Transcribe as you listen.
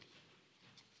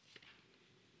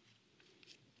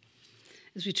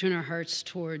As we turn our hearts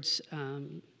towards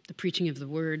the preaching of the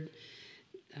word,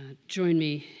 join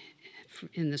me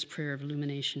in this prayer of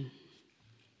illumination.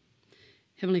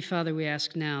 Heavenly Father, we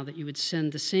ask now that you would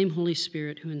send the same Holy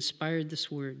Spirit who inspired this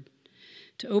word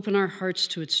to open our hearts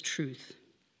to its truth.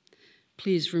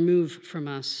 Please remove from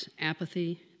us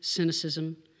apathy,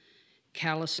 cynicism,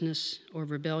 callousness, or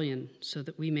rebellion so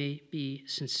that we may be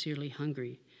sincerely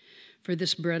hungry for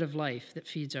this bread of life that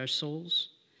feeds our souls,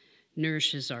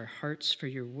 nourishes our hearts for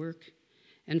your work,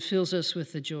 and fills us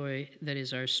with the joy that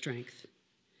is our strength.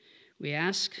 We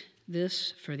ask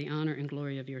this for the honor and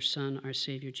glory of your Son, our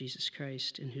Savior, Jesus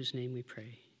Christ, in whose name we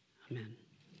pray. Amen.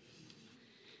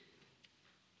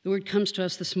 The word comes to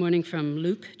us this morning from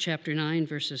Luke chapter 9,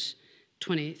 verses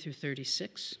 28 through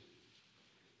 36.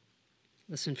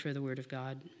 Listen for the word of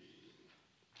God.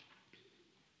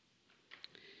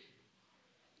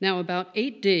 Now, about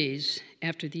 8 days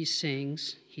after these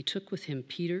sayings, he took with him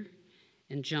Peter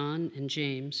and John and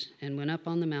James and went up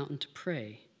on the mountain to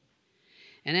pray.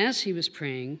 And as he was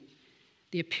praying,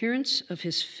 the appearance of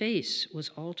his face was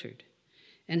altered,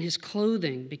 and his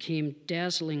clothing became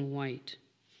dazzling white.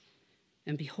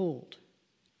 And behold,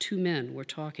 2 men were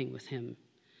talking with him,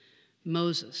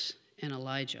 Moses and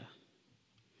Elijah,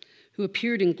 who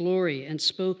appeared in glory and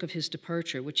spoke of his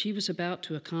departure, which he was about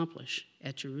to accomplish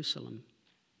at Jerusalem.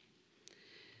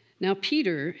 Now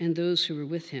Peter and those who were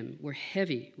with him were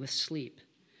heavy with sleep,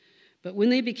 but when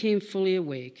they became fully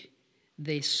awake,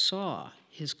 they saw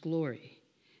his glory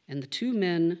and the 2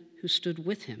 men who stood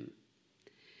with him.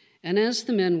 And as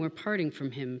the men were parting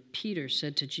from him, Peter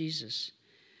said to Jesus,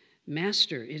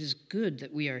 "Master, it is good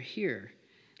that we are here.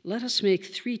 Let us make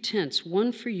 3 tents,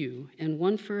 one for you and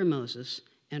one for Moses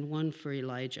and one for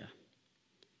Elijah,"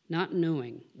 not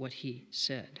knowing what he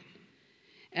said.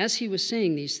 As he was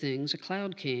saying these things, a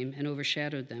cloud came and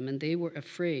overshadowed them, and they were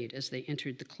afraid as they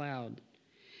entered the cloud.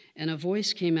 And a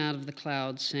voice came out of the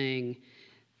cloud saying,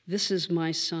 "This is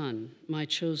my Son, my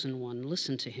chosen one.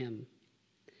 Listen to him."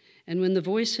 And when the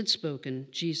voice had spoken,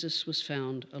 Jesus was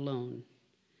found alone.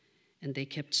 And they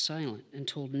kept silent and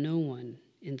told no one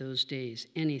in those days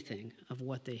anything of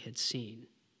what they had seen.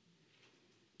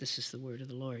 This is the word of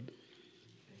the Lord.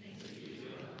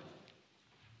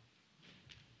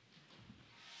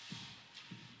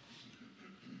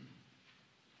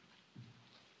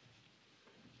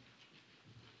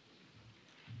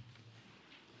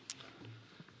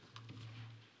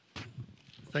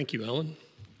 Thank you, Ellen.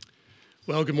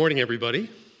 Well, good morning, everybody.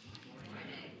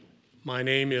 My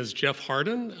name is Jeff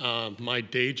Harden. My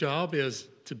day job is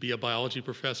to be a biology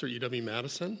professor at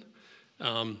UW-Madison,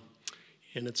 and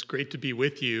it's great to be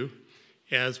with you.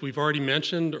 As we've already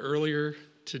mentioned earlier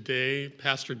today,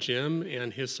 Pastor Jim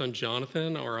and his son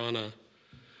Jonathan are on a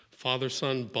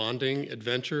father-son bonding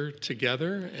adventure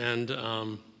together, and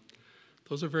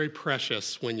those are very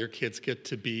precious when your kids get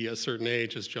to be a certain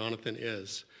age, as Jonathan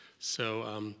is.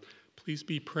 So please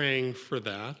be praying for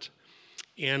that.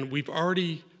 And we've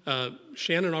already,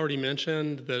 Shannon already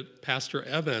mentioned that Pastor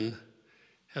Evan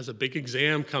has a big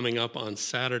exam coming up on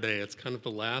Saturday. It's kind of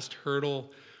the last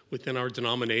hurdle within our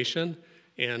denomination.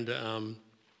 And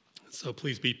so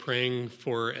please be praying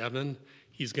for Evan.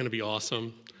 He's going to be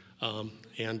awesome.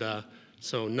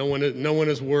 So no one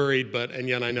is worried, and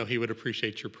yet I know he would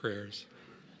appreciate your prayers.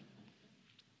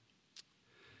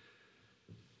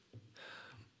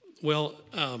 Well,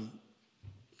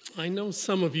 I know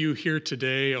some of you here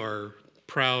today are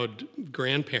proud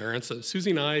grandparents. Susie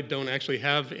and I don't actually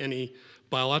have any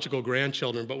biological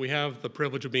grandchildren, but we have the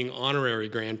privilege of being honorary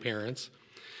grandparents.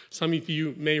 Some of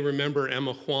you may remember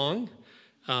Emma Huang.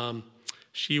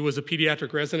 She was a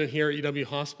pediatric resident here at UW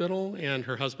Hospital, and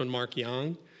her husband, Mark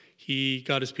Yang, he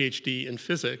got his PhD in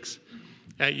physics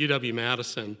at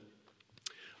UW-Madison.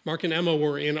 Mark and Emma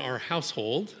were in our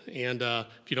household, and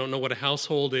if you don't know what a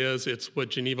household is, it's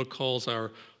what Geneva calls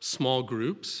our small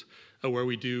groups, where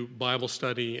we do Bible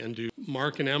study and do.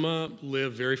 Mark and Emma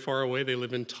live very far away. They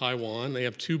live in Taiwan. They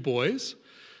have 2 boys,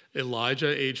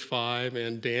 Elijah, age 5,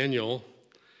 and Daniel,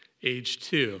 age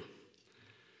 2.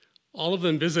 All of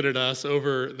them visited us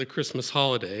over the Christmas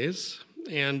holidays,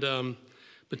 and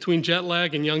between jet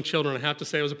lag and young children, I have to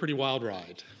say it was a pretty wild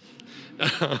ride.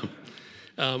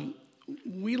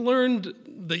 We learned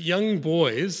that young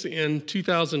boys in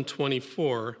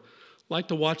 2024 like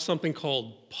to watch something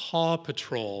called Paw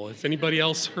Patrol. Has anybody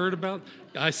else heard about?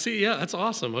 I see, yeah, that's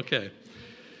awesome, okay.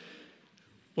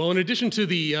 Well, in addition to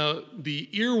the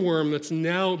earworm that's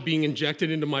now being injected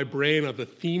into my brain of the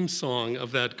theme song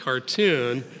of that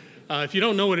cartoon, if you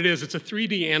don't know what it is, it's a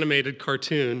 3D animated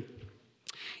cartoon.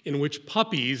 in which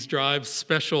puppies drive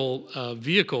special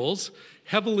vehicles,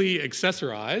 heavily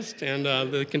accessorized,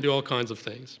 and they can do all kinds of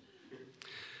things.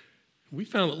 We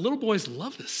found that little boys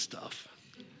love this stuff.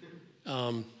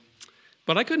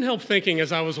 But I couldn't help thinking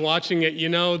as I was watching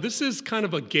it, this is kind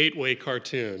of a gateway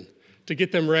cartoon to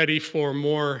get them ready for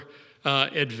more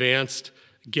advanced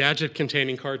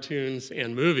gadget-containing cartoons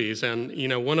and movies. And,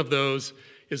 one of those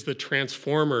is the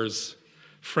Transformers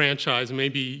franchise.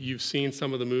 Maybe you've seen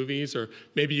some of the movies, or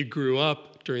maybe you grew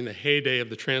up during the heyday of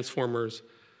the Transformers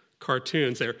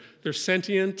cartoons. They're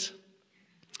sentient,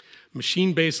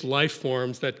 machine-based life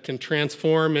forms that can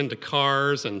transform into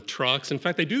cars and trucks. In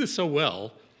fact, they do this so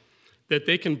well that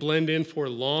they can blend in for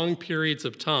long periods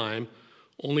of time,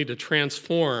 only to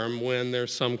transform when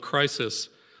there's some crisis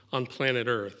on planet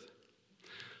Earth.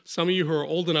 Some of you who are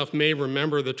old enough may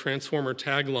remember the Transformer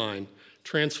tagline,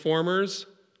 Transformers,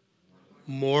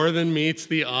 more than meets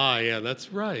the eye. Yeah,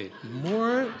 that's right,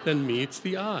 more than meets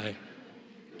the eye.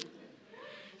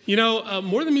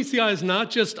 More than meets the eye is not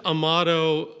just a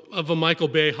motto of a Michael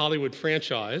Bay Hollywood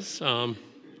franchise.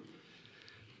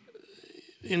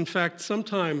 In fact,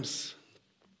 sometimes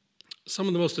some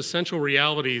of the most essential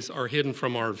realities are hidden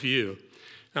from our view.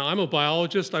 Now, I'm a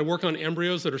biologist. I work on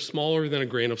embryos that are smaller than a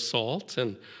grain of salt,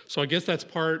 and so I guess that's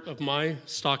part of my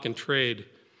stock and trade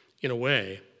in a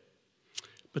way.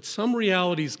 But some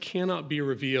realities cannot be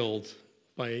revealed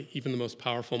by even the most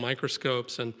powerful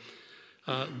microscopes, and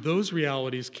those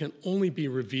realities can only be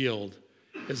revealed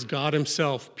as God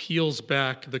himself peels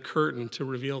back the curtain to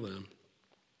reveal them.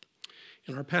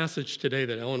 And our passage today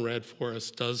that Ellen read for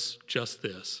us does just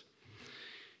this.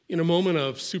 In a moment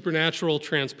of supernatural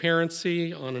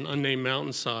transparency on an unnamed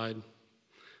mountainside,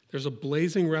 there's a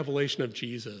blazing revelation of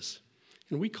Jesus,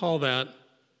 and we call that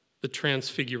the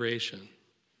Transfiguration.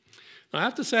 Now, I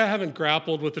have to say I haven't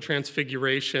grappled with the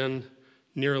Transfiguration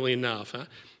nearly enough.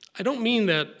 I don't mean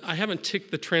that I haven't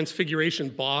ticked the Transfiguration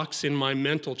box in my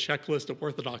mental checklist of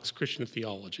Orthodox Christian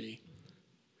theology.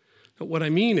 But what I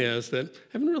mean is that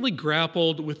I haven't really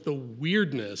grappled with the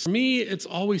weirdness. For me, it's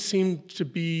always seemed to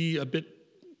be a bit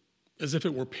as if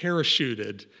it were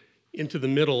parachuted into the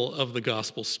middle of the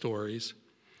gospel stories.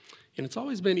 And it's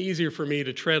always been easier for me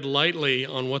to tread lightly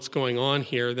on what's going on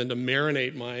here than to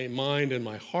marinate my mind and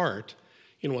my heart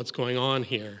in what's going on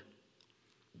here.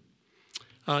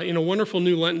 In a wonderful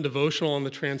new Lenten devotional on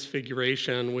the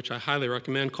Transfiguration, which I highly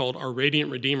recommend, called Our Radiant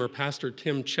Redeemer, Pastor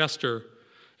Tim Chester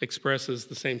expresses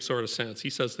the same sort of sense. He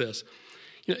says this,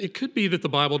 it could be that the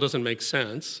Bible doesn't make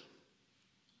sense,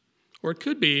 or it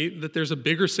could be that there's a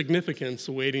bigger significance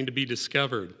waiting to be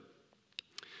discovered.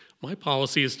 My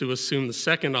policy is to assume the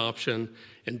second option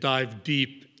and dive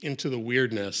deep into the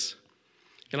weirdness.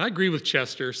 And I agree with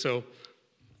Chester, so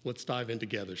let's dive in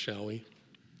together, shall we?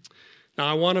 Now,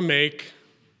 I want to make,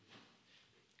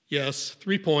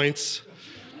 3 points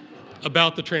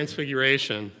about the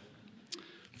Transfiguration.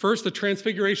 First, the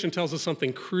Transfiguration tells us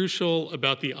something crucial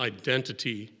about the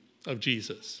identity of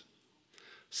Jesus.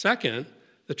 Second,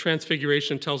 the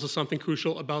Transfiguration tells us something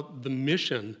crucial about the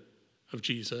mission of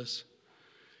Jesus.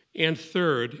 And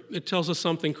third, it tells us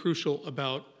something crucial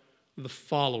about the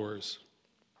followers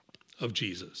of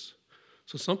Jesus.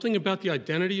 So something about the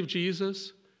identity of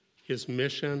Jesus, his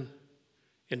mission,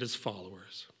 and his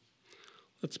followers.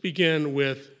 Let's begin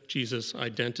with Jesus'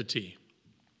 identity.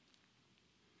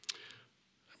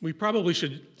 We probably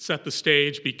should set the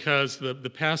stage because the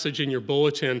passage in your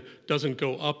bulletin doesn't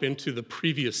go up into the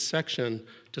previous section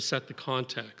to set the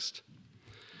context.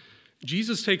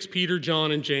 Jesus takes Peter,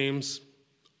 John, and James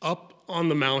up on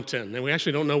the mountain. And we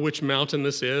actually don't know which mountain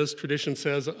this is. Tradition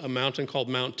says a mountain called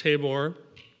Mount Tabor.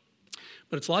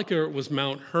 But it's like it was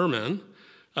Mount Hermon.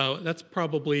 That's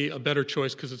probably a better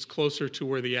choice because it's closer to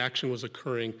where the action was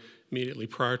occurring immediately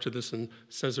prior to this in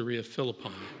Caesarea Philippi.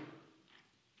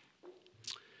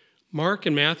 Mark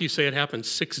and Matthew say it happened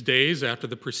 6 days after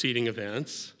the preceding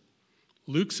events.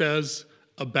 Luke says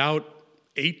about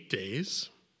 8 days.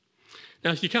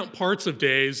 Now, if you count parts of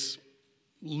days,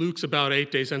 Luke's about 8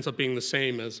 days ends up being the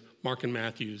same as Mark and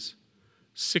Matthew's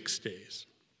 6 days.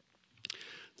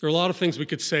 There are a lot of things we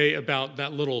could say about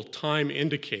that little time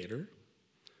indicator,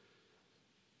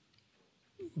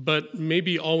 but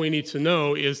maybe all we need to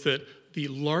know is that the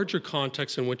larger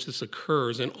context in which this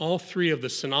occurs in all three of the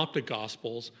synoptic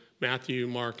gospels, Matthew,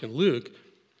 Mark, and Luke,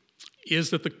 is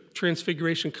that the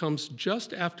Transfiguration comes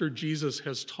just after Jesus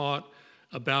has taught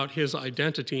about his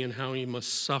identity and how he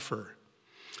must suffer.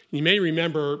 You may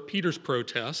remember Peter's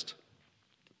protest,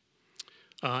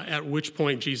 at which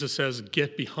point Jesus says,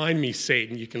 "Get behind me,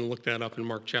 Satan." You can look that up in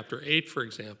Mark chapter 8, for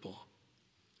example.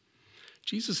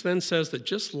 Jesus then says that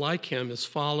just like him, his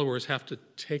followers have to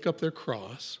take up their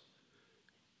cross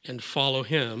and follow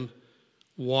him,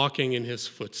 walking in his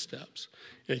footsteps.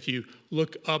 And if you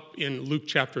look up in Luke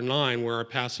chapter 9, where our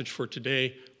passage for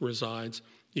today resides,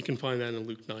 you can find that in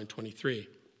Luke 9:23.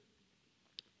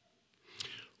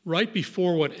 Right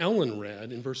before what Ellen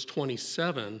read, in verse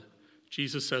 27,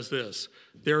 Jesus says this: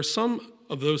 "There are some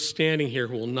of those standing here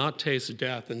who will not taste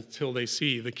death until they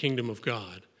see the kingdom of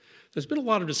God." There's been a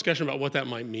lot of discussion about what that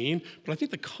might mean, but I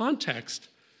think the context,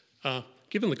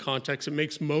 given the context, it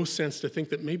makes most sense to think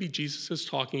that maybe Jesus is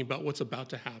talking about what's about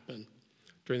to happen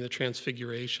during the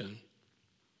Transfiguration.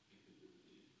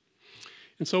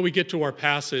 And so we get to our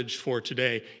passage for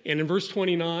today. And in verse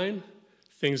 29,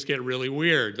 things get really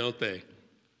weird, don't they?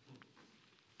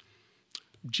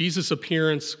 Jesus'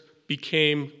 appearance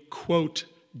became, quote,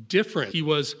 different. He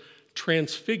was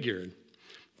transfigured.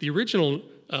 The original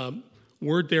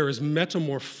word there is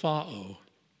metamorphao.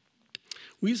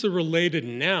 We use the related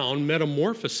noun,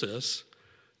 metamorphosis,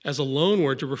 as a loan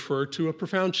word to refer to a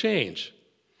profound change,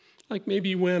 like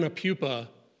maybe when a pupa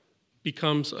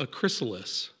becomes a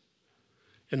chrysalis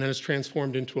and then is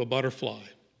transformed into a butterfly.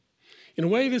 In a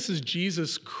way, this is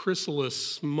Jesus'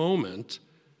 chrysalis moment.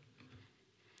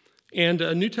 And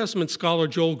a New Testament scholar,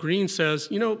 Joel Green, says,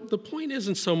 the point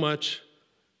isn't so much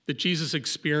that Jesus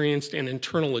experienced an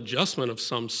internal adjustment of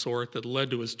some sort that led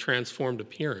to his transformed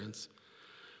appearance,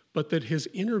 but that his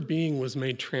inner being was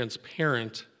made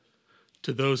transparent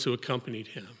to those who accompanied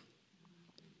him.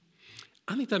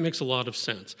 I think that makes a lot of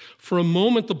sense. For a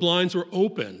moment, the blinds were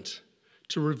opened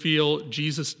to reveal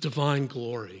Jesus' divine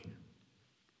glory.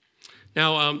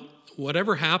 Now,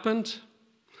 whatever happened,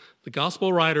 the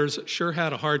gospel writers sure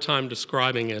had a hard time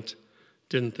describing it,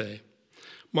 didn't they?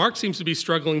 Mark seems to be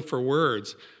struggling for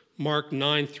words. Mark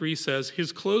 9:3 says,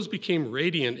 "His clothes became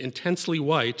radiant, intensely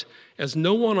white, as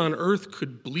no one on earth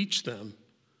could bleach them."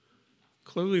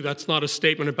 Clearly, that's not a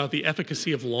statement about the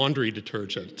efficacy of laundry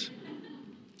detergent.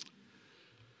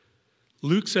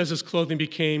 Luke says his clothing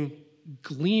became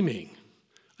gleaming.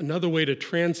 Another way to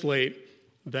translate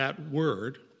that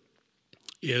word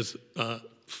is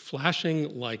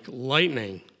flashing like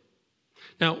lightning.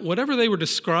 Now, whatever they were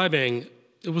describing,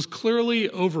 it was clearly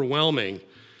overwhelming.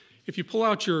 If you pull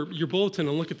out your bulletin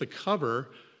and look at the cover,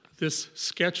 this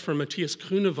sketch from Matthias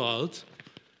Grunewald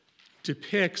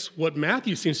depicts what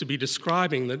Matthew seems to be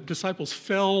describing. The disciples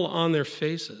fell on their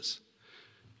faces.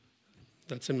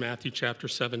 That's in Matthew chapter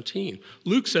 17.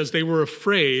 Luke says they were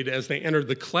afraid as they entered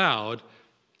the cloud,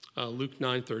 Luke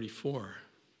 9:34.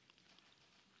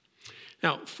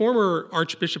 Now, former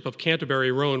Archbishop of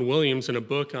Canterbury, Rowan Williams, in a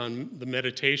book on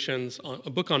meditations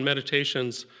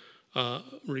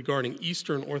regarding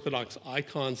Eastern Orthodox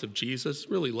icons of Jesus,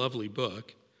 really lovely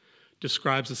book,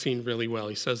 describes the scene really well.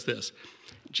 He says this: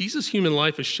 "Jesus' human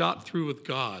life is shot through with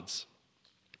God's,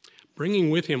 bringing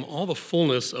with him all the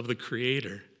fullness of the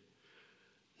Creator.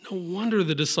 No wonder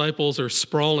the disciples are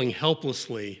sprawling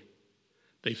helplessly.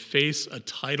 They face a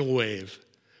tidal wave."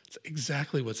 It's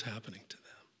exactly what's happening to them.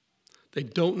 They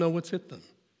don't know what's hit them.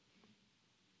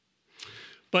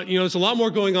 But, there's a lot more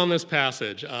going on in this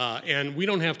passage, and we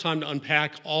don't have time to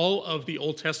unpack all of the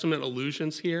Old Testament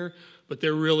allusions here, but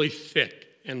they're really thick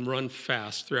and run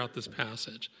fast throughout this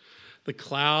passage. The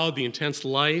cloud, the intense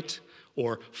light,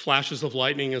 or flashes of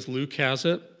lightning as Luke has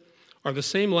it, are the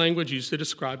same language used to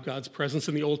describe God's presence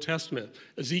in the Old Testament.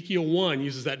 Ezekiel 1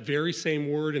 uses that very same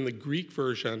word in the Greek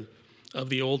version of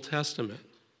the Old Testament.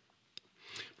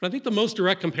 But I think the most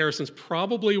direct comparison is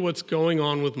probably what's going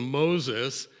on with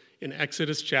Moses in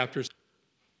Exodus chapters.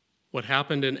 What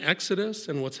happened in Exodus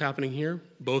and what's happening here,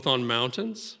 both on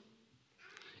mountains.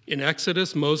 In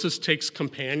Exodus, Moses takes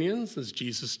companions, as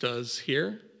Jesus does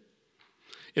here.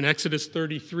 In Exodus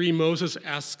 33, Moses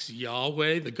asks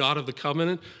Yahweh, the God of the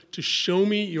covenant, to show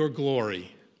me your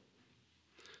glory.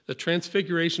 The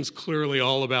Transfiguration is clearly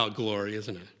all about glory,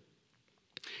 isn't it?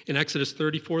 In Exodus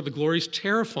 34, the glory is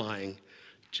terrifying,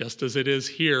 just as it is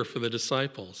here for the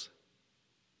disciples.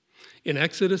 In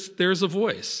Exodus, there's a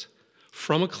voice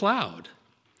from a cloud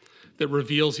that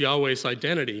reveals Yahweh's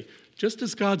identity, just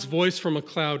as God's voice from a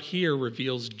cloud here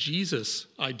reveals Jesus'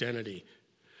 identity.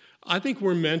 I think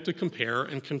we're meant to compare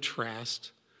and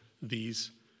contrast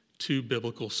these two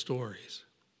biblical stories.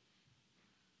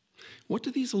 What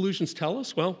do these allusions tell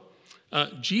us? Well,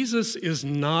 Jesus is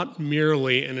not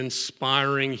merely an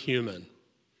inspiring human.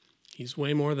 He's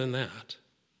way more than that.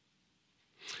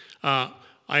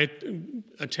 I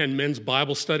attend men's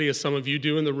Bible study, as some of you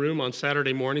do in the room, on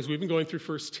Saturday mornings. We've been going through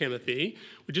 1 Timothy.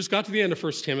 We just got to the end of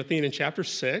 1 Timothy, and in chapter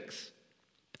 6,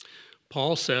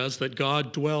 Paul says that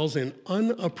God dwells in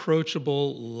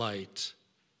unapproachable light.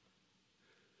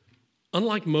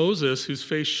 Unlike Moses, whose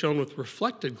face shone with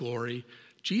reflected glory,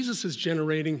 Jesus is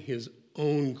generating his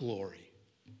own glory,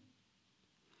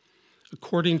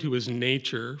 according to his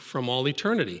nature from all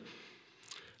eternity.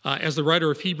 As the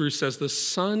writer of Hebrews says, the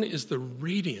Son is the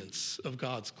radiance of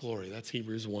God's glory. That's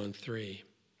Hebrews 1:3.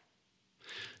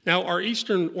 Now, our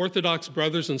Eastern Orthodox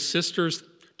brothers and sisters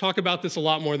talk about this a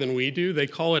lot more than we do. They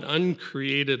call it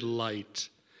uncreated light.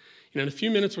 And in a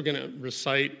few minutes, we're going to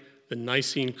recite the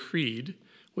Nicene Creed,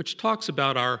 which talks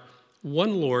about our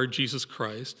one Lord, Jesus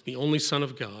Christ, the only Son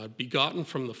of God, begotten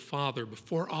from the Father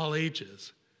before all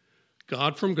ages,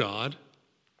 God from God,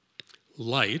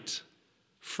 light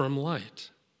from light.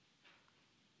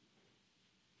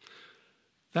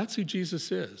 That's who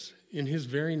Jesus is in his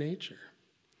very nature.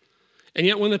 And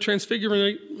yet when the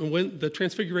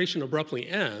Transfiguration abruptly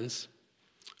ends,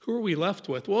 who are we left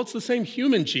with? Well, it's the same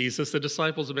human Jesus the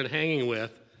disciples have been hanging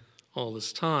with all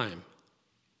this time.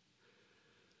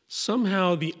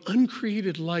 Somehow the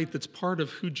uncreated light that's part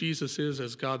of who Jesus is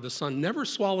as God the Son never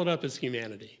swallowed up his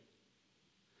humanity.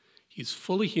 He's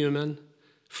fully human,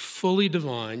 fully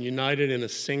divine, united in a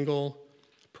single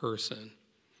person.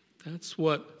 That's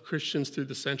what Christians through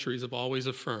the centuries have always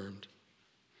affirmed.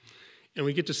 And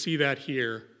we get to see that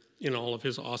here in all of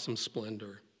his awesome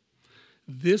splendor.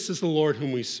 This is the Lord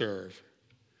whom we serve.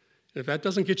 And if that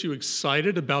doesn't get you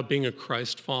excited about being a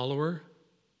Christ follower,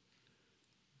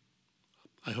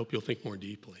 I hope you'll think more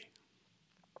deeply.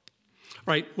 All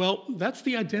right, well, that's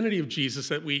the identity of Jesus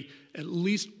that we at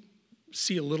least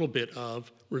see a little bit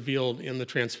of revealed in the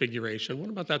Transfiguration. What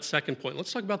about that second point?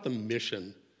 Let's talk about the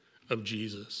mission of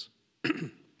Jesus.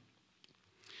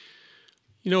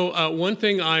 One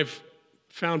thing I've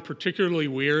found particularly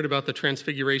weird about the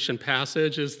Transfiguration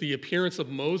passage is the appearance of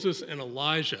Moses and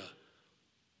Elijah.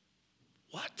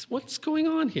 What's going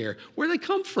on here? Where do they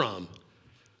come from?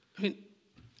 I mean,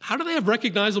 how do they have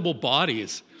recognizable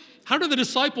bodies? How do the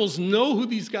disciples know who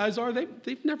these guys are?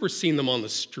 They've never seen them on the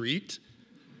street.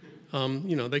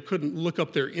 They couldn't look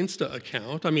up their Insta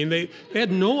account. I mean, they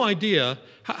had no idea.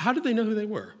 How did they know who they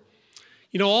were?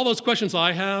 All those questions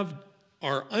I have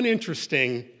are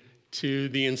uninteresting to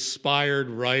the inspired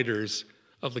writers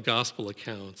of the gospel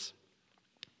accounts.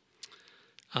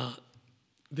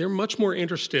 They're much more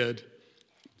interested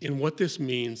in what this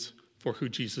means for who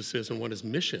Jesus is and what his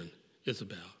mission is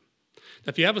about. Now,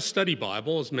 if you have a study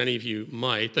Bible, as many of you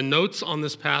might, the notes on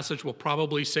this passage will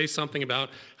probably say something about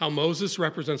how Moses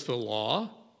represents the law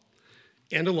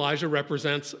and Elijah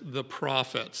represents the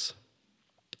prophets,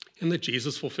 and that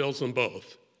Jesus fulfills them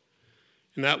both.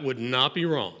 And that would not be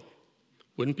wrong.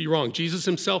 Wouldn't be wrong. Jesus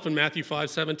himself in Matthew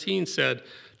 5:17 said,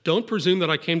 "Don't presume that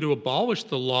I came to abolish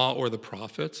the law or the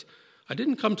prophets. I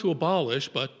didn't come to abolish,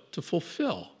 but to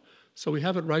fulfill." So we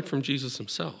have it right from Jesus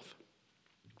himself.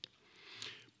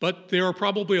 But there are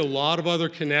probably a lot of other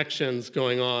connections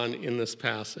going on in this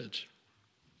passage.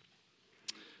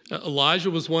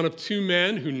 Elijah was one of two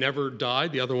men who never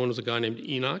died. The other one was a guy named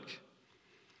Enoch.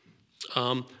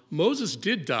 Moses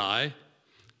did die,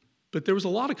 but there was a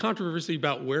lot of controversy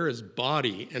about where his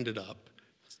body ended up.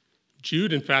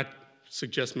 Jude, in fact,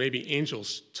 suggests maybe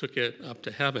angels took it up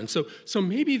to heaven. So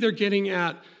maybe they're getting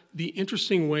at the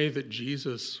interesting way that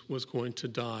Jesus was going to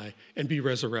die and be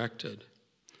resurrected.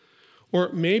 Or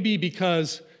maybe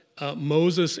because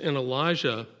Moses and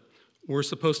Elijah were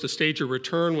supposed to stage a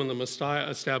return when the Messiah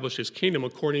established his kingdom,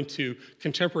 according to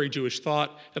contemporary Jewish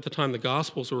thought at the time the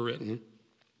Gospels were written.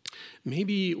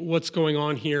 Maybe what's going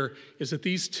on here is that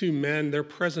these two men, their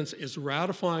presence is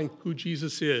ratifying who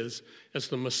Jesus is as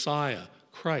the Messiah,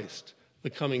 Christ, the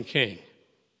coming King.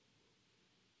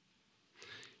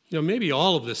 Maybe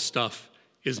all of this stuff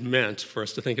is meant for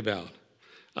us to think about.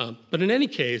 But in any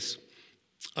case,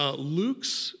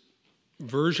 Luke's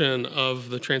version of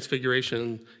the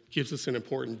Transfiguration gives us an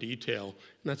important detail,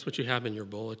 and that's what you have in your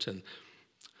bulletin.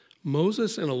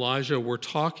 Moses and Elijah were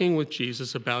talking with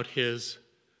Jesus about his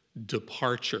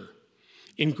departure.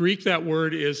 In Greek, that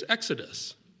word is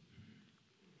exodus.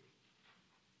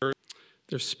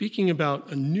 They're speaking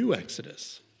about a new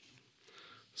exodus,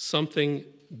 something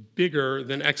bigger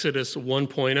than Exodus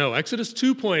 1.0. Exodus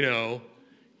 2.0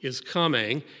 is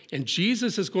coming, and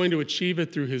Jesus is going to achieve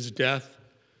it through his death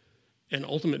and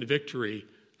ultimate victory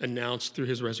announced through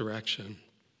his resurrection.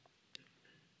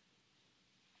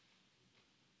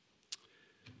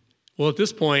 Well, at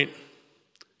this point,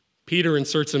 Peter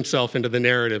inserts himself into the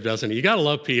narrative, doesn't he? You got to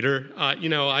love Peter.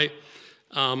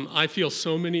 I feel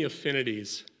so many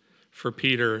affinities for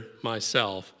Peter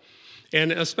myself.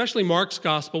 And especially Mark's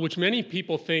gospel, which many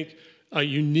people think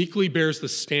uniquely bears the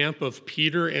stamp of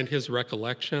Peter and his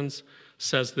recollections,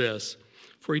 says this: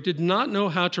 "For he did not know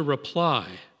how to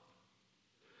reply,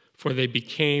 for they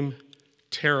became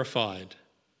terrified.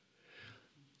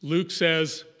 Luke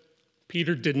says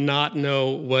Peter did not know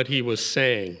what he was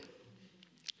saying.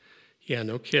 Yeah,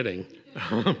 no kidding.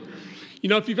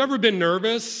 If you've ever been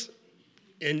nervous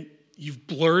and you've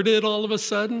blurted all of a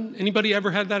sudden, anybody ever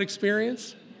had that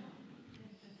experience?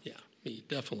 Yeah, me,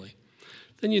 definitely.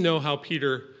 Then you know how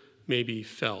Peter maybe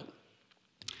felt.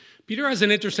 Peter has an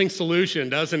interesting solution,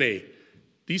 doesn't he?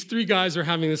 These three guys are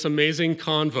having this amazing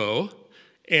convo,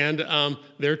 and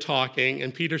they're talking,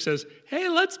 and Peter says, hey,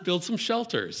 let's build some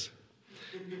shelters.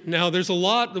 Now, there's a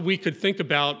lot that we could think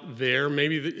about there.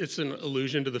 Maybe it's an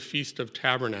allusion to the Feast of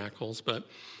Tabernacles, but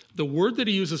the word that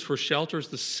he uses for shelter is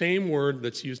the same word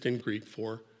that's used in Greek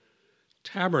for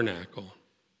tabernacle.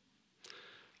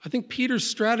 I think Peter's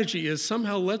strategy is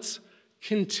somehow let's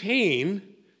contain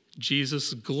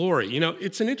Jesus' glory.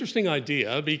 It's an interesting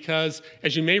idea because,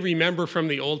 as you may remember from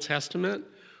the Old Testament,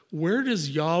 where does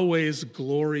Yahweh's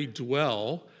glory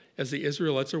dwell as the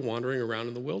Israelites are wandering around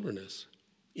in the wilderness?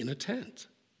 In a tent,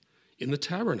 in the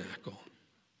tabernacle.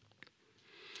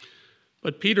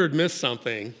 But Peter had missed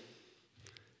something,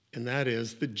 and that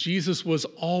is that Jesus was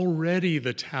already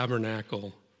the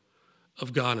tabernacle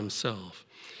of God himself.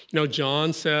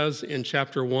 John says in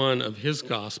chapter 1 of his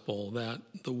gospel that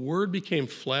the Word became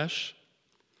flesh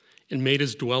and made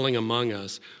his dwelling among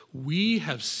us. We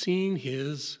have seen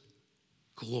his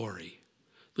glory,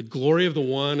 the glory of the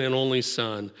one and only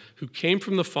Son, who came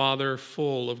from the Father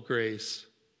full of grace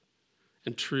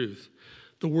and truth.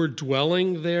 The word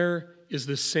dwelling there is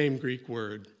the same Greek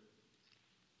word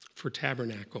for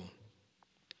tabernacle.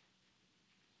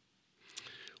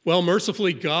 Well,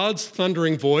 mercifully, God's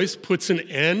thundering voice puts an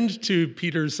end to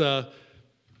Peter's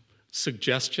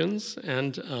suggestions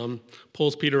and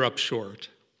pulls Peter up short.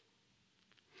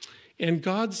 And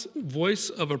God's voice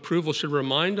of approval should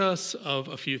remind us of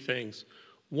a few things.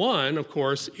 One, of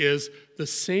course, is the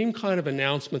same kind of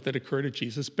announcement that occurred at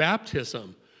Jesus'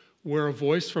 baptism, where a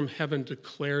voice from heaven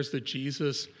declares that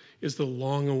Jesus is the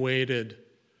long-awaited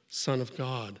Son of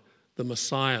God, the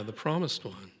Messiah, the promised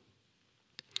one.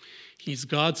 He's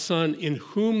God's Son in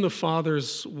whom the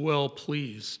Father's well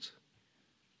pleased.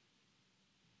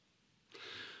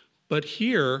 But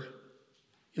here,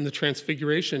 in the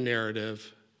Transfiguration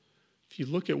narrative, if you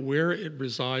look at where it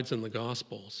resides in the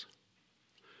Gospels,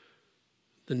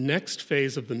 the next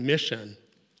phase of the mission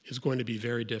is going to be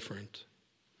very different.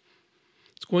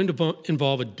 It's going to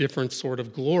involve a different sort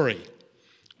of glory.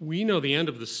 We know the end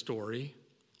of the story,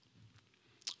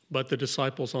 but the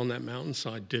disciples on that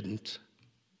mountainside didn't.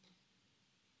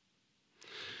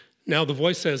 Now, the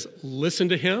voice says, listen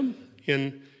to him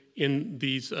in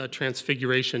these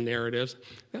Transfiguration narratives.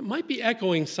 That might be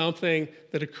echoing something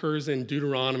that occurs in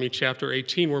Deuteronomy chapter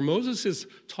 18, where Moses is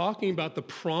talking about the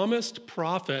promised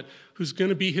prophet who's going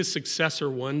to be his successor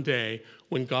one day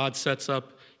when God sets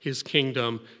up his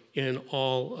kingdom in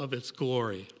all of its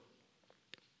glory.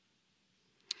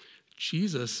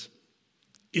 Jesus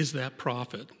is that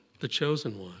prophet, the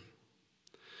chosen one.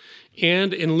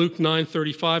 And in Luke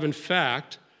 9:35, in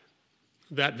fact,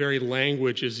 that very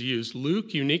language is used.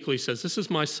 Luke uniquely says, this is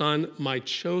my son, my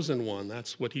chosen one.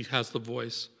 That's what he has the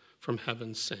voice from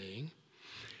heaven saying.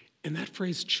 And that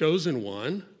phrase, chosen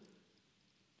one,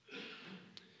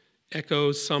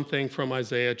 echoes something from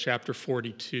Isaiah chapter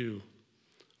 42,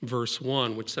 verse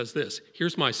 1, which says this,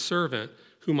 here's my servant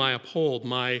whom I uphold,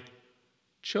 my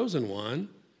chosen one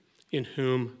in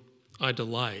whom I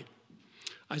delight.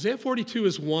 Isaiah 42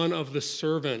 is one of the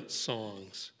servant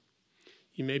songs.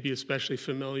 You may be especially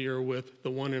familiar with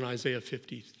the one in Isaiah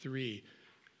 53.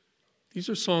 These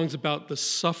are songs about the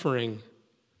suffering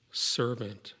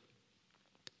servant.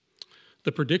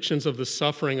 The predictions of the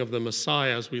suffering of the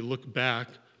Messiah as we look back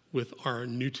with our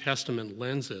New Testament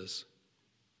lenses.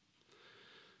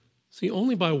 See,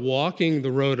 only by walking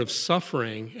the road of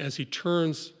suffering as he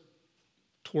turns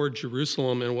toward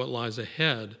Jerusalem and what lies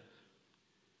ahead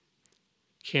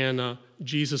can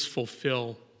Jesus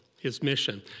fulfill his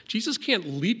mission. Jesus can't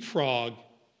leapfrog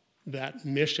that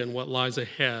mission, what lies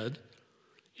ahead,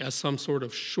 as some sort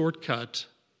of shortcut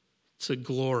to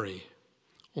glory.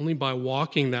 Only by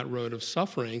walking that road of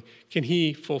suffering can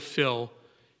he fulfill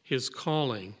his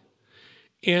calling.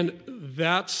 And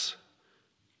that's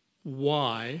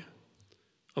why,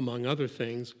 among other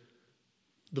things,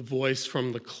 the voice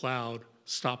from the cloud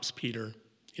stops Peter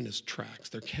in his tracks.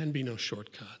 There can be no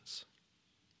shortcuts.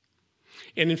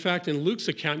 And in fact, in Luke's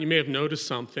account, you may have noticed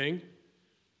something.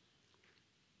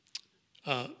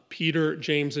 Peter,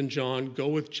 James, and John go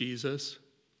with Jesus,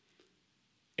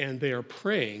 and they are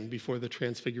praying before the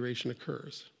transfiguration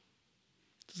occurs.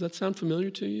 Does that sound familiar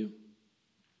to you?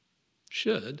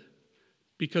 Should,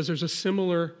 because there's a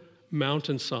similar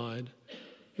mountainside,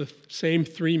 the same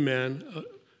three men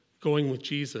going with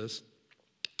Jesus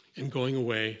and going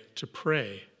away to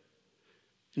pray.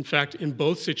 In fact, in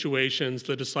both situations,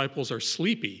 the disciples are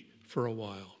sleepy for a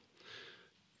while.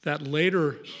 That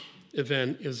later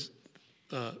event is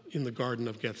in the Garden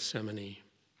of Gethsemane.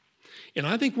 And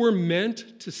I think we're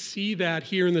meant to see that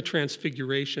here in the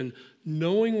Transfiguration,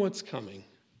 knowing what's coming.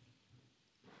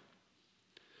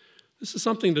 This is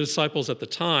something the disciples at the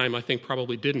time, I think,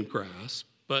 probably didn't grasp,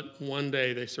 but one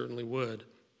day they certainly would.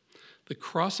 The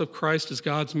cross of Christ is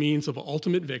God's means of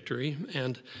ultimate victory,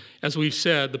 and as we've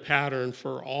said, the pattern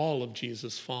for all of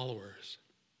Jesus' followers.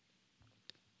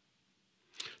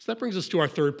 So that brings us to our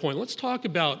third point. Let's talk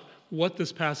about what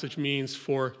this passage means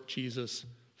for Jesus'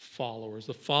 followers,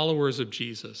 the followers of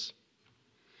Jesus.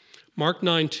 Mark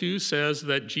 9:2 says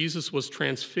that Jesus was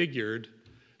transfigured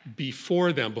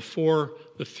before them, before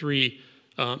the three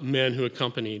men who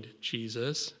accompanied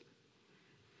Jesus.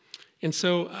 And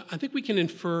so I think we can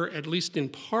infer, at least in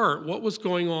part, what was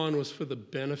going on was for the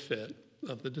benefit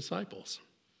of the disciples.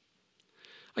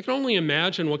 I can only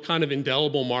imagine what kind of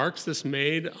indelible marks this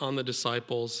made on the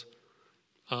disciples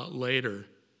later.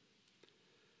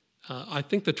 I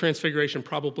think the Transfiguration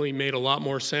probably made a lot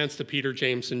more sense to Peter,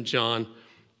 James, and John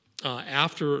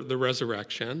after the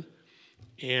resurrection,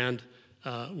 and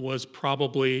was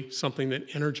probably something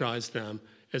that energized them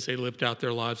as they lived out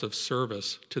their lives of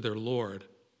service to their Lord.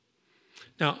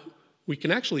 Now, we can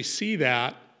actually see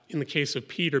that in the case of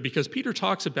Peter, because Peter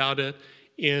talks about it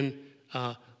in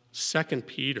 2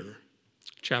 Peter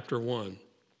chapter 1. And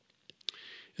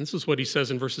this is what he says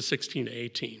in verses 16 to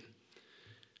 18.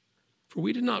 For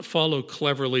we did not follow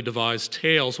cleverly devised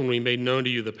tales when we made known to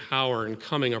you the power and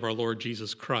coming of our Lord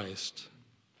Jesus Christ,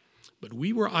 but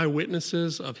we were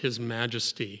eyewitnesses of his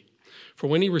majesty. For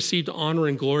when he received honor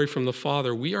and glory from the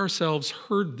Father, we ourselves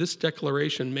heard this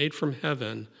declaration made from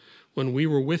heaven when we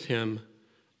were with him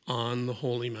on the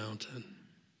holy mountain.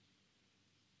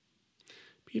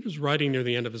 Peter's writing near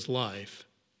the end of his life,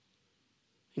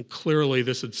 and clearly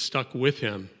this had stuck with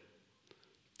him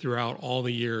throughout all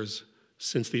the years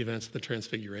since the events of the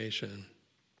Transfiguration.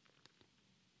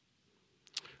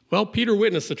 Well, Peter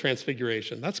witnessed the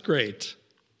Transfiguration. That's great.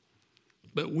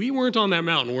 But we weren't on that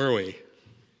mountain, were we?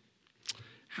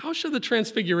 How should the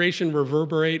Transfiguration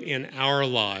reverberate in our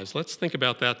lives? Let's think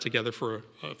about that together for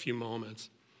a few moments.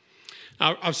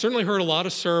 I've certainly heard a lot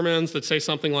of sermons that say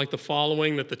something like the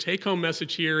following, that the take-home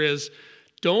message here is,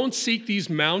 don't seek these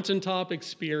mountaintop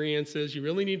experiences. You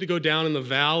really need to go down in the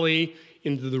valley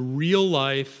into the real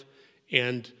life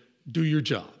and do your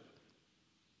job.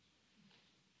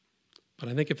 But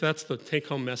I think if that's the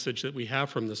take-home message that we have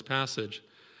from this passage,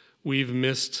 we've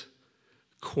missed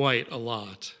quite a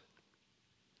lot.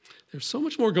 There's so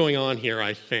much more going on here,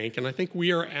 I think, and I think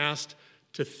we are asked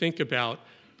to think about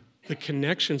the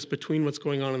connections between what's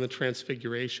going on in the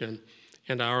Transfiguration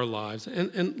and our lives.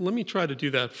 And let me try to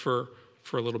do that for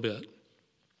a little bit.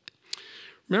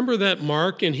 Remember that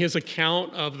Mark, in his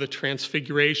account of the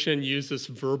Transfiguration, used this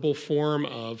verbal form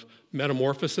of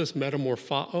metamorphosis,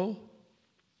 metamorphao?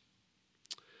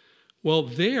 Well,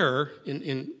 there,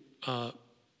 in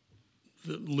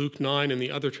Luke 9 and the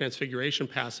other Transfiguration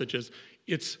passages,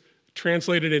 it's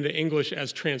translated into English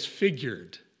as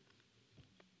transfigured.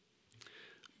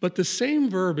 But the same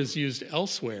verb is used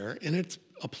elsewhere, and it's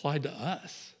applied to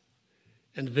us.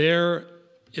 And there,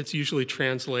 it's usually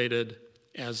translated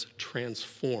as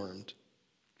transformed.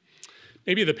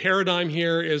 Maybe the paradigm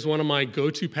here is one of my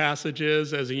go-to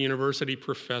passages as a university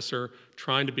professor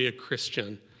trying to be a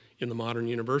Christian in the modern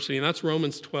university, and that's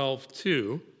Romans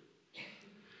 12:2.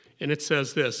 And it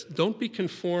says this, don't be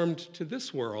conformed to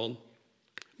this world,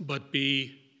 but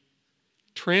be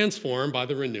transformed by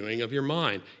the renewing of your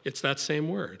mind. It's that same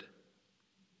word.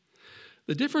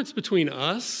 The difference between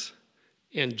us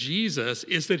and Jesus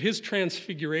is that his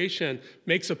transfiguration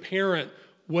makes apparent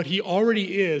what he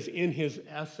already is in his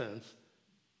essence,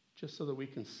 just so that we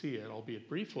can see it, albeit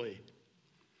briefly.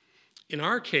 In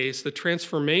our case, the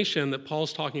transformation that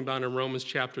Paul's talking about in Romans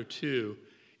chapter 2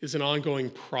 is an ongoing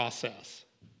process.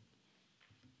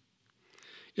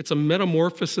 It's a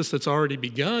metamorphosis that's already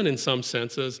begun in some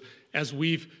senses as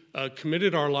we've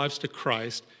committed our lives to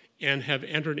Christ and have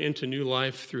entered into new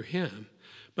life through him.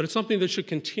 But it's something that should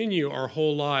continue our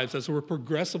whole lives as we're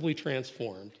progressively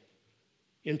transformed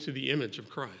into the image of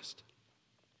Christ.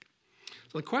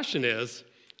 So the question is,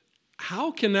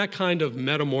 how can that kind of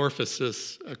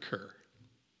metamorphosis occur?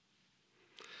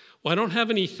 Well, I don't have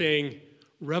anything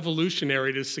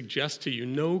revolutionary to suggest to you,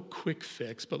 no quick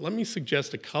fix, but let me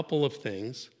suggest a couple of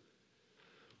things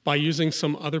by using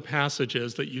some other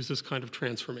passages that use this kind of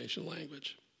transformation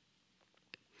language.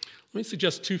 Let me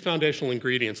suggest two foundational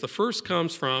ingredients. The first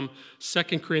comes from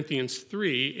 2 Corinthians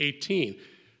 3:18.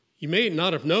 You may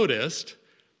not have noticed,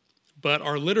 but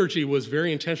our liturgy was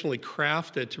very intentionally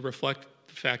crafted to reflect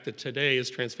the fact that today is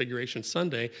Transfiguration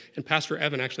Sunday, and Pastor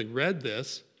Evan actually read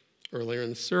this earlier in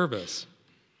the service.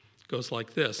 It goes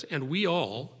like this: "And we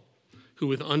all, who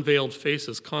with unveiled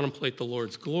faces contemplate the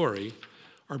Lord's glory,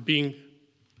 are being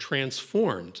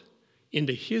transformed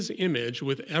into his image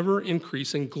with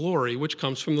ever-increasing glory, which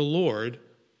comes from the Lord,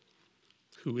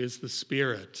 who is the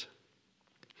Spirit."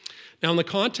 Now, in the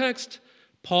context,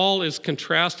 Paul is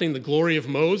contrasting the glory of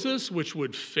Moses, which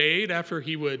would fade after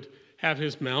he would have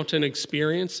his mountain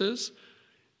experiences.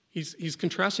 He's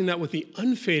contrasting that with the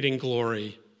unfading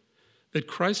glory that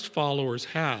Christ followers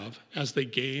have as they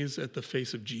gaze at the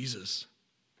face of Jesus.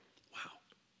 Wow.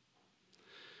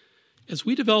 As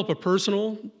we develop a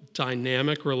personal,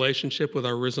 dynamic relationship with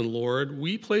our risen Lord,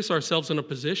 we place ourselves in a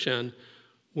position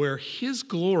where his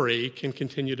glory can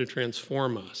continue to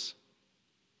transform us.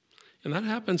 And that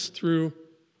happens through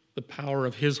the power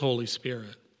of his Holy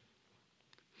Spirit.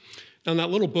 Now, in that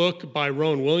little book by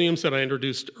Rowan Williams that I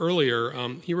introduced earlier,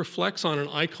 he reflects on an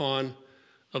icon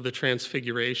of the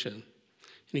Transfiguration.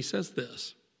 And he says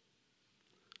this: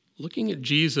 "Looking at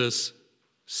Jesus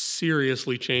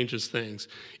seriously changes things.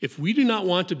 If we do not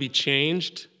want to be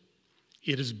changed,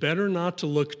 it is better not to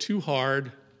look too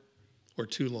hard or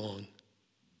too long."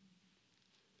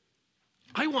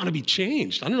 I want to be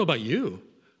changed. I don't know about you.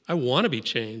 I want to be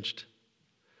changed.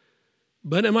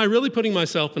 But am I really putting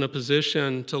myself in a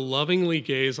position to lovingly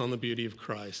gaze on the beauty of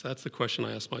Christ? That's the question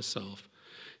I ask myself.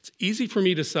 It's easy for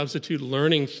me to substitute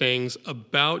learning things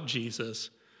about Jesus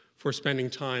for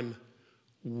spending time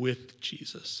with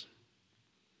Jesus.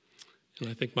 And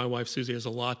I think my wife Susie has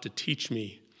a lot to teach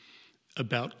me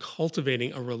about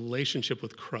cultivating a relationship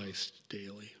with Christ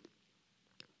daily.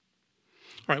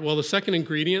 All right, well, the second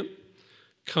ingredient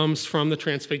comes from the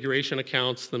Transfiguration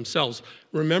accounts themselves.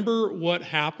 Remember what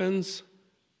happens?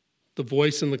 The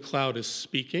voice in the cloud is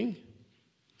speaking.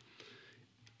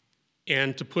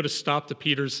 And to put a stop to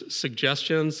Peter's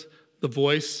suggestions, the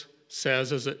voice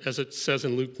says, as it says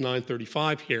in Luke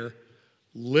 9:35 here,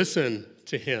 "Listen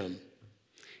to him."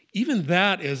 Even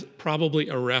that is probably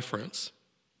a reference,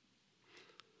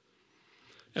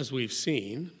 as we've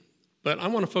seen, but I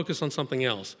want to focus on something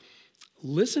else.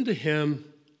 Listen to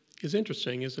him is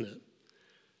interesting, isn't it?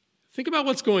 Think about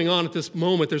what's going on at this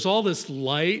moment. There's all this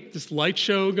light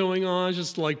show going on. It's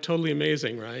just like totally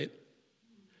amazing, right?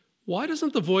 Why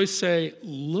doesn't the voice say,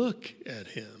 "Look at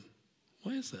him"?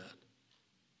 Why is that?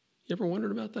 You ever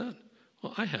wondered about that?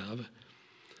 Well, I have.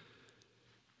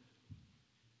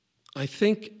 I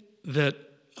think that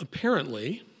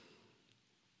apparently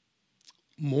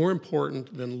more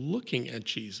important than looking at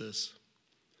Jesus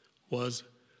was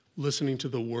listening to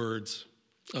the words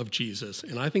of Jesus.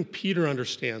 And I think Peter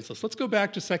understands this. Let's go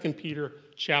back to 2 Peter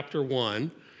chapter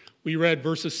 1. We read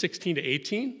verses 16 to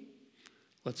 18.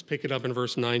 Let's pick it up in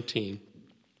verse 19.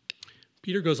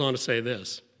 Peter goes on to say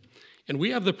this: "And we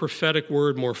have the prophetic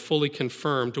word more fully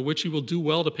confirmed, to which you will do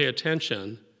well to pay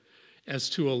attention, as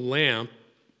to a lamp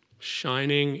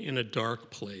shining in a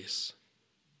dark place,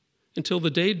 until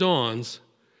the day dawns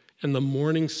and the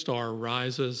morning star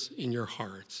rises in your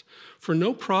hearts. For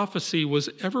no prophecy was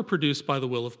ever produced by the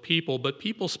will of people, but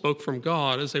people spoke from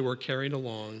God as they were carried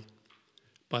along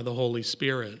by the Holy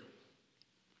Spirit."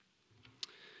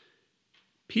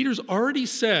 Peter's already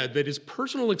said that his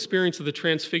personal experience of the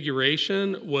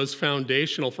Transfiguration was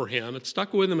foundational for him. It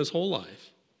stuck with him his whole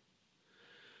life.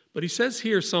 But he says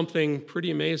here something pretty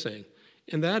amazing,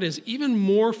 and that is even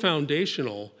more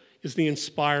foundational is the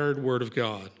inspired Word of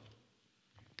God.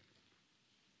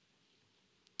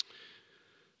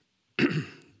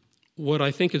 What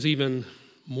I think is even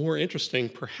more interesting,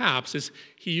 perhaps, is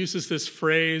he uses this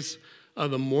phrase,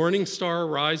 the morning star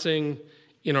rising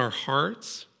in our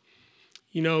hearts.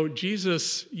 You know,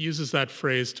 Jesus uses that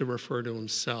phrase to refer to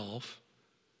himself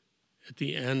at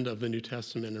the end of the New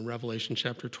Testament in Revelation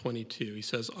chapter 22. He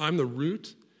says, "I'm the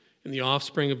root and the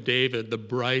offspring of David, the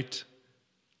bright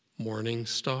morning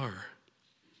star."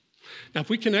 Now, if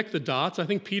we connect the dots, I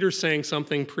think Peter's saying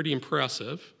something pretty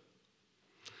impressive.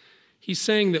 He's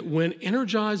saying that when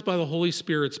energized by the Holy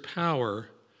Spirit's power,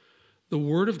 the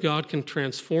Word of God can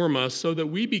transform us so that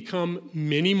we become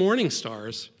mini morning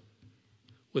stars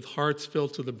with hearts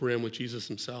filled to the brim with Jesus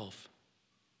himself.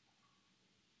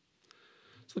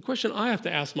 So the question I have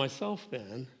to ask myself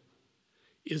then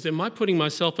is, am I putting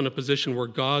myself in a position where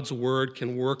God's Word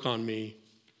can work on me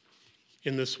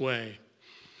in this way?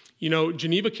 You know,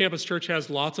 Geneva Campus Church has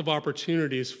lots of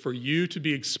opportunities for you to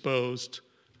be exposed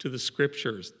to the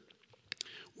Scriptures.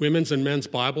 Women's and men's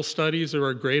Bible studies are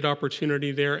a great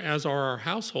opportunity there, as are our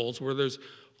households, where there's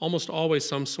almost always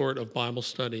some sort of Bible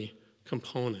study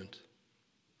component.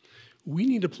 We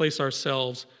need to place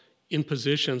ourselves in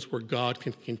positions where God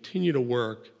can continue to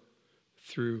work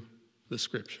through the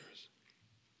Scriptures.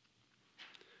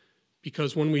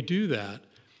 Because when we do that,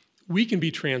 we can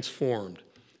be transformed.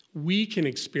 We can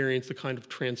experience the kind of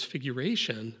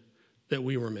transfiguration that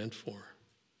we were meant for.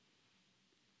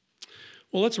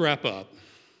 Well, let's wrap up.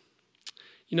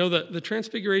 You know, the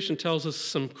Transfiguration tells us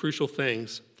some crucial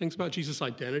things about Jesus'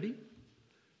 identity,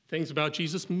 things about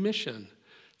Jesus' mission,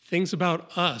 things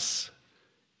about us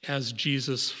as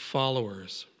Jesus'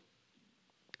 followers.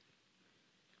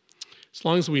 As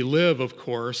long as we live, of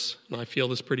course, and I feel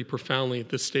this pretty profoundly at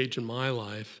this stage in my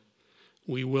life,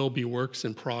 we will be works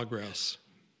in progress.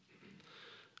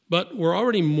 But we're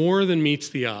already more than meets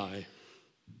the eye.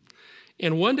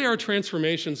 And one day our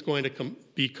transformation is going to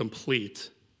be complete.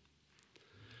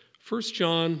 1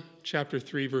 John chapter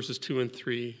 3, verses 2 and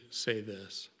 3 say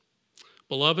this: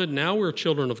 "Beloved, now we're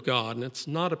children of God, and it's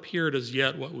not appeared as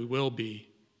yet what we will be.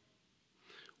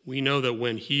 We know that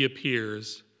when he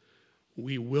appears,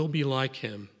 we will be like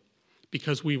him,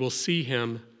 because we will see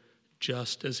him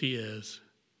just as he is."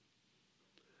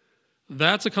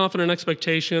 That's a confident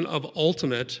expectation of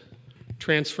ultimate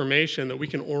transformation that we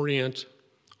can orient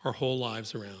our whole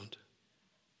lives around.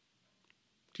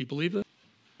 Do you believe that?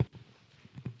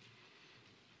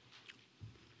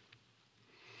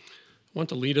 I want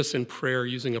to lead us in prayer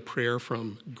using a prayer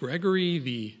from Gregory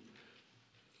the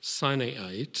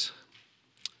Sinaiite,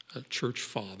 a church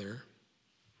father.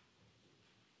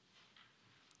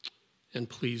 And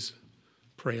please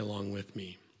pray along with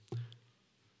me.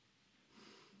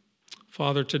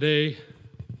 Father, today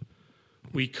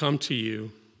we come to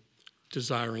you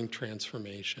desiring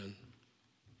transformation.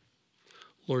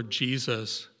 Lord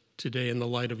Jesus, today in the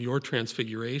light of your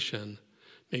transfiguration,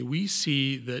 may we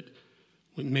see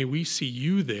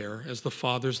you there as the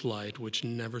Father's light which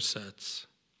never sets.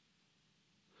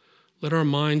 Let our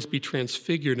minds be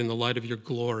transfigured in the light of your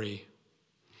glory.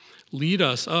 Lead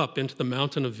us up into the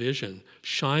mountain of vision.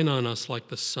 Shine on us like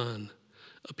the sun.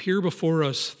 Appear before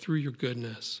us through your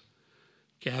goodness.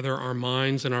 Gather our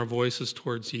minds and our voices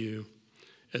towards you,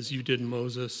 as you did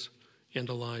Moses and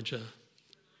Elijah,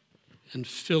 and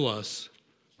fill us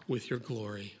with your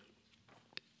glory,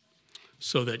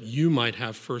 so that you might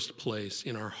have first place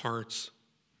in our hearts,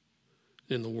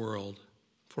 in the world,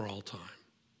 for all time.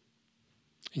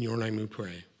 In your name we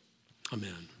pray.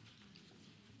 Amen.